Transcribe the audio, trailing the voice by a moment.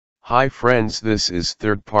Hi friends, this is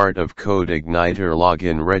third part of Codeigniter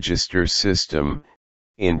login register system.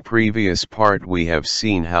 In previous part we have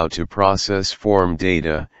seen how to process form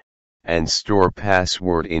data, and store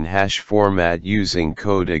password in hash format using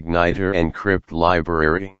Codeigniter encrypt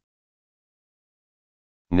library.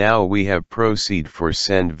 Now we have proceed for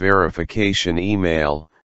send verification email,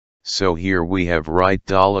 so here we have write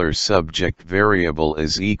 $subject variable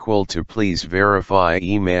is equal to please verify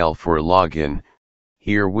email for login.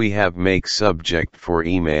 Here we have make subject for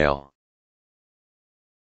email.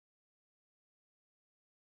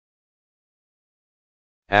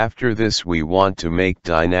 After this we want to make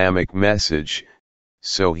dynamic message,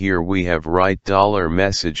 so here we have write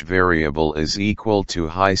 $message variable is equal to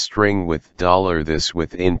high string with $this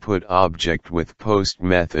with input object with post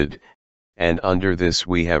method, and under this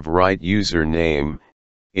we have write username,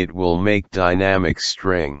 it will make dynamic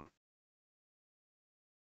string.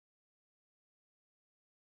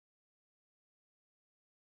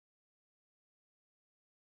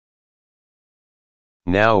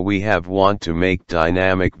 Now we have want to make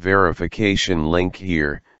dynamic verification link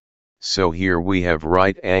here, so here we have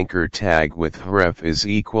write anchor tag with href is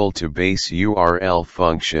equal to base URL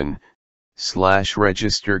function,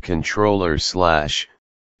 /register controller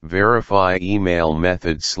 / verify email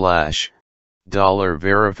method /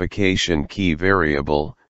 $verification key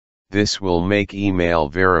variable, this will make email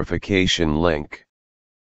verification link.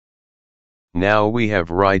 Now we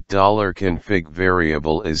have write $config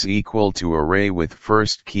variable is equal to array with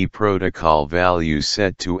first key protocol value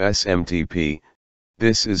set to SMTP,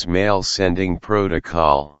 this is mail sending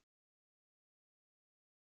protocol.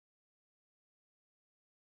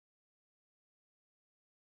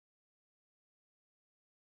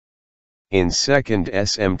 In second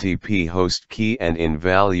SMTP host key and in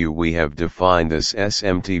value we have defined this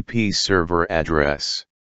SMTP server address.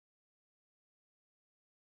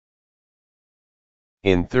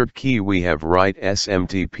 In third key we have write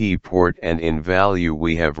SMTP port and in value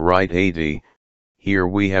we have write 80, here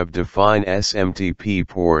we have defined SMTP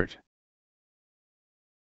port.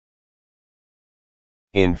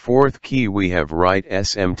 In fourth key we have write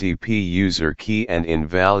SMTP user key and in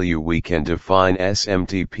value we can define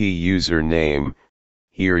SMTP username,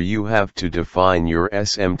 here you have to define your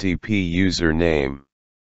SMTP username.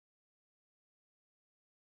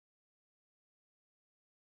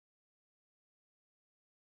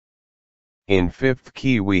 In fifth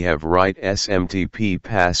key we have write SMTP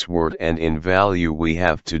password and in value we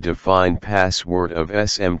have to define password of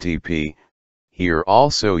SMTP, here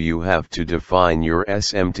also you have to define your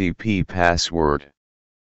SMTP password.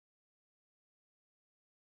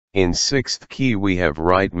 In sixth key we have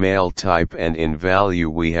write mail type and in value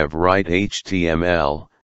we have write HTML,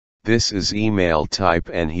 this is email type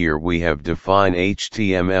and here we have define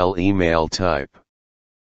HTML email type.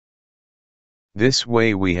 This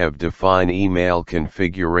way we have defined email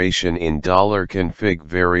configuration in $config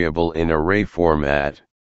variable in array format.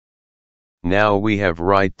 Now we have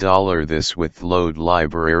write $this with load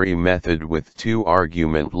library method with two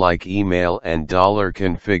argument like email and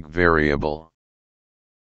 $config variable.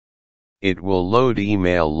 It will load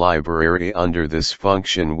email library under this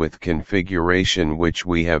function with configuration which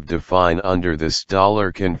we have defined under this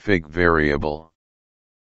 $config variable.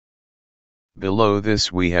 Below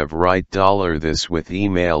this we have write $this with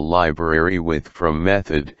email library with from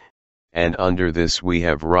method, and under this we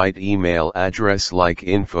have write email address like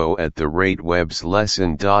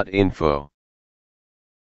info@webslesson.info.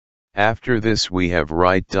 After this we have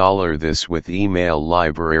write $this with email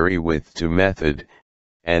library with to method,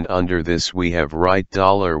 and under this we have write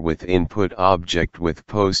 $with input object with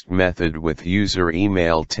post method with user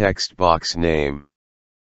email text box name.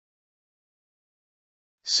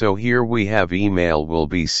 So here we have email will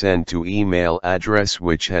be sent to email address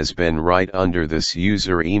which has been right under this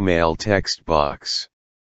user email text box.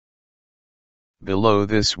 Below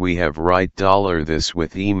this we have write $this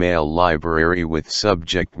with email library with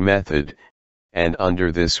subject method, and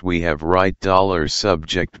under this we have write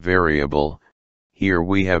 $subject variable, here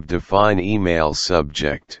we have define email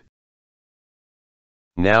subject.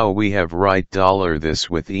 Now we have write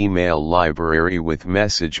 $this with email library with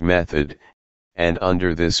message method, and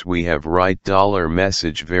under this we have write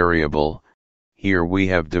 $message variable, here we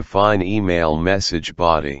have define email message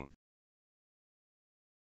body.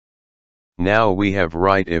 Now we have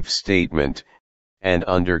write if statement, and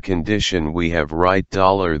under condition we have write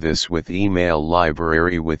 $this with email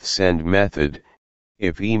library with send method,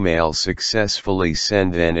 if email successfully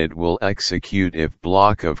send then it will execute if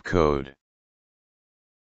block of code.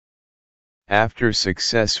 After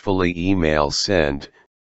successfully email send,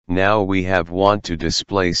 now we have want to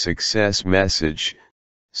display success message,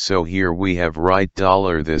 So here we have write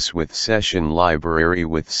 $this with session library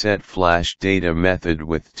with set flash data method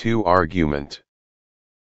with 2 argument.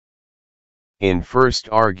 In first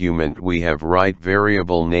argument we have write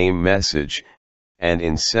variable name message, and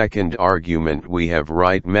in second argument we have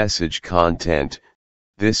write message content.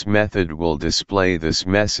 This method will display this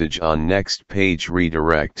message on next page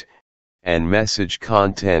redirect, and message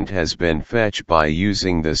content has been fetched by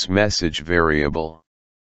using this message variable.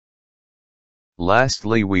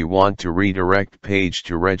 Lastly, we want to redirect page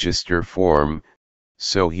to register form,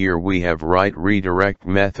 so here we have write redirect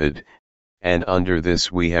method, and under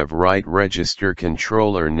this we have write register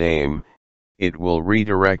controller name. It will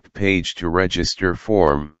redirect page to register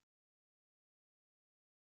form.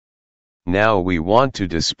 Now we want to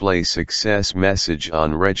display success message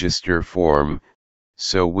on register form,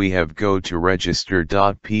 so we have go to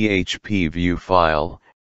register.php view file,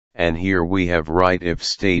 and here we have write if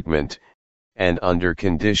statement, and under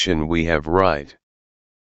condition we have write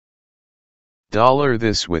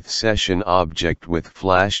 $this with session object with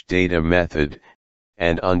flash data method,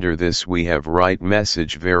 and under this we have write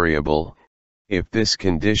message variable. If this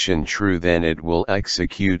condition true, then it will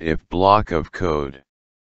execute if block of code.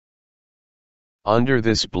 Under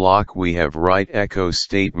this block we have write echo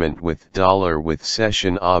statement with $with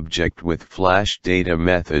session object with flash data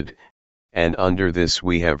method, and under this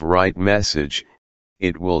we have write message.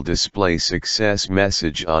 It will display success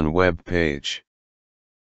message on web page.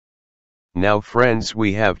 Now friends,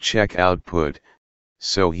 we have check output,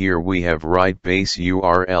 so here we have write base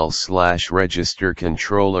URL / register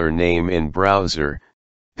controller name in browser,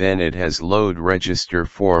 then it has load register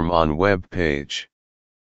form on web page.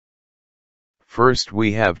 First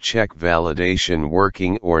we have check validation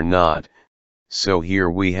working or not, so here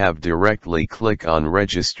we have directly click on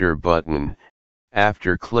register button.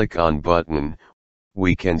 After click on button,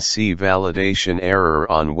 we can see validation error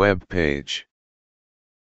on web page.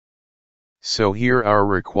 So here our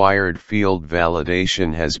required field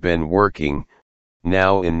validation has been working.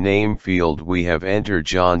 Now in name field we have enter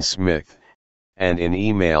John Smith, and in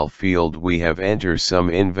email field we have enter some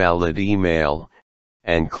invalid email,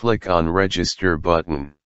 and click on register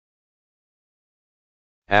button.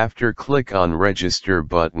 After click on register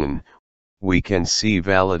button, we can see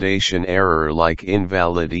validation error like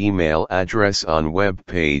invalid email address on web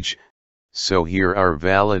page. So here our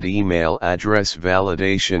valid email address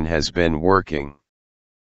validation has been working.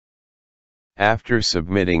 After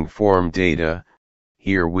submitting form data,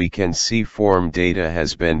 here we can see form data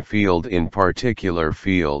has been filled in particular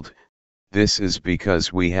field. This is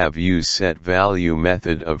because we have used set value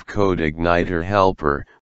method of Codeigniter helper.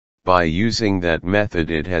 By using that method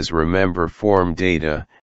it has remember form data,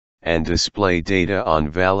 and display data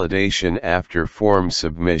on validation after form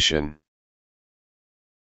submission.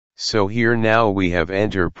 So here now we have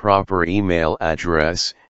enter proper email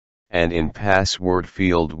address, and in password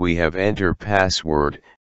field we have enter password,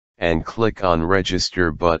 and click on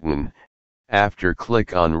register button. After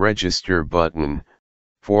click on register button,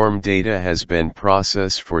 form data has been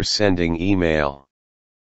processed for sending email.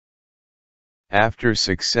 After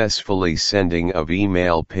successfully sending of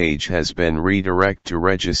email, page has been redirect to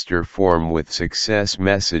register form with success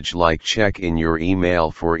message like check in your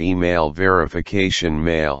email for email verification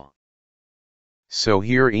mail. So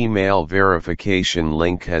here email verification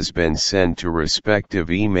link has been sent to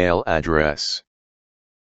respective email address.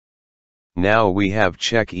 Now we have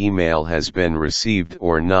check email has been received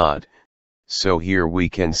or not. So here we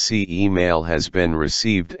can see email has been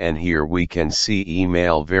received, and here we can see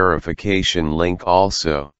email verification link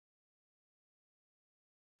also.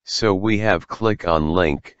 So we have click on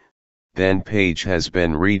link, then page has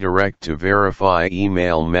been redirect to verify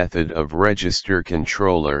email method of register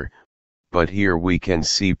controller, but here we can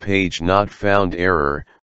see page not found error,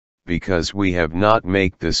 because we have not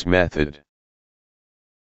make this method.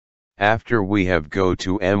 After we have go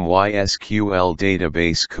to MySQL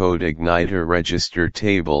database Codeigniter register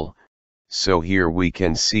table, so here we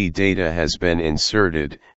can see data has been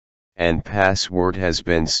inserted, and password has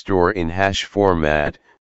been stored in hash format.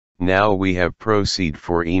 Now we have proceed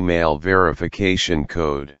for email verification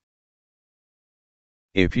code.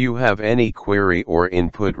 If you have any query or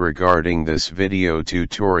input regarding this video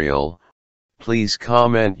tutorial, please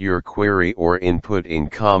comment your query or input in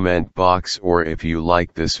comment box, or if you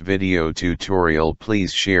like this video tutorial,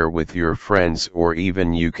 please share with your friends, or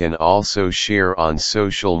even you can also share on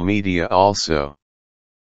social media also.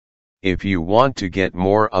 If you want to get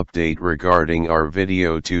more update regarding our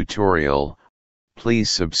video tutorial,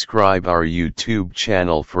 please subscribe our YouTube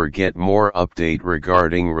channel for get more update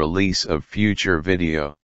regarding release of future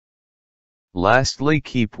video. Lastly,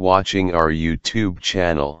 keep watching our YouTube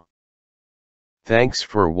channel. Thanks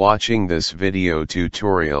for watching this video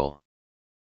tutorial.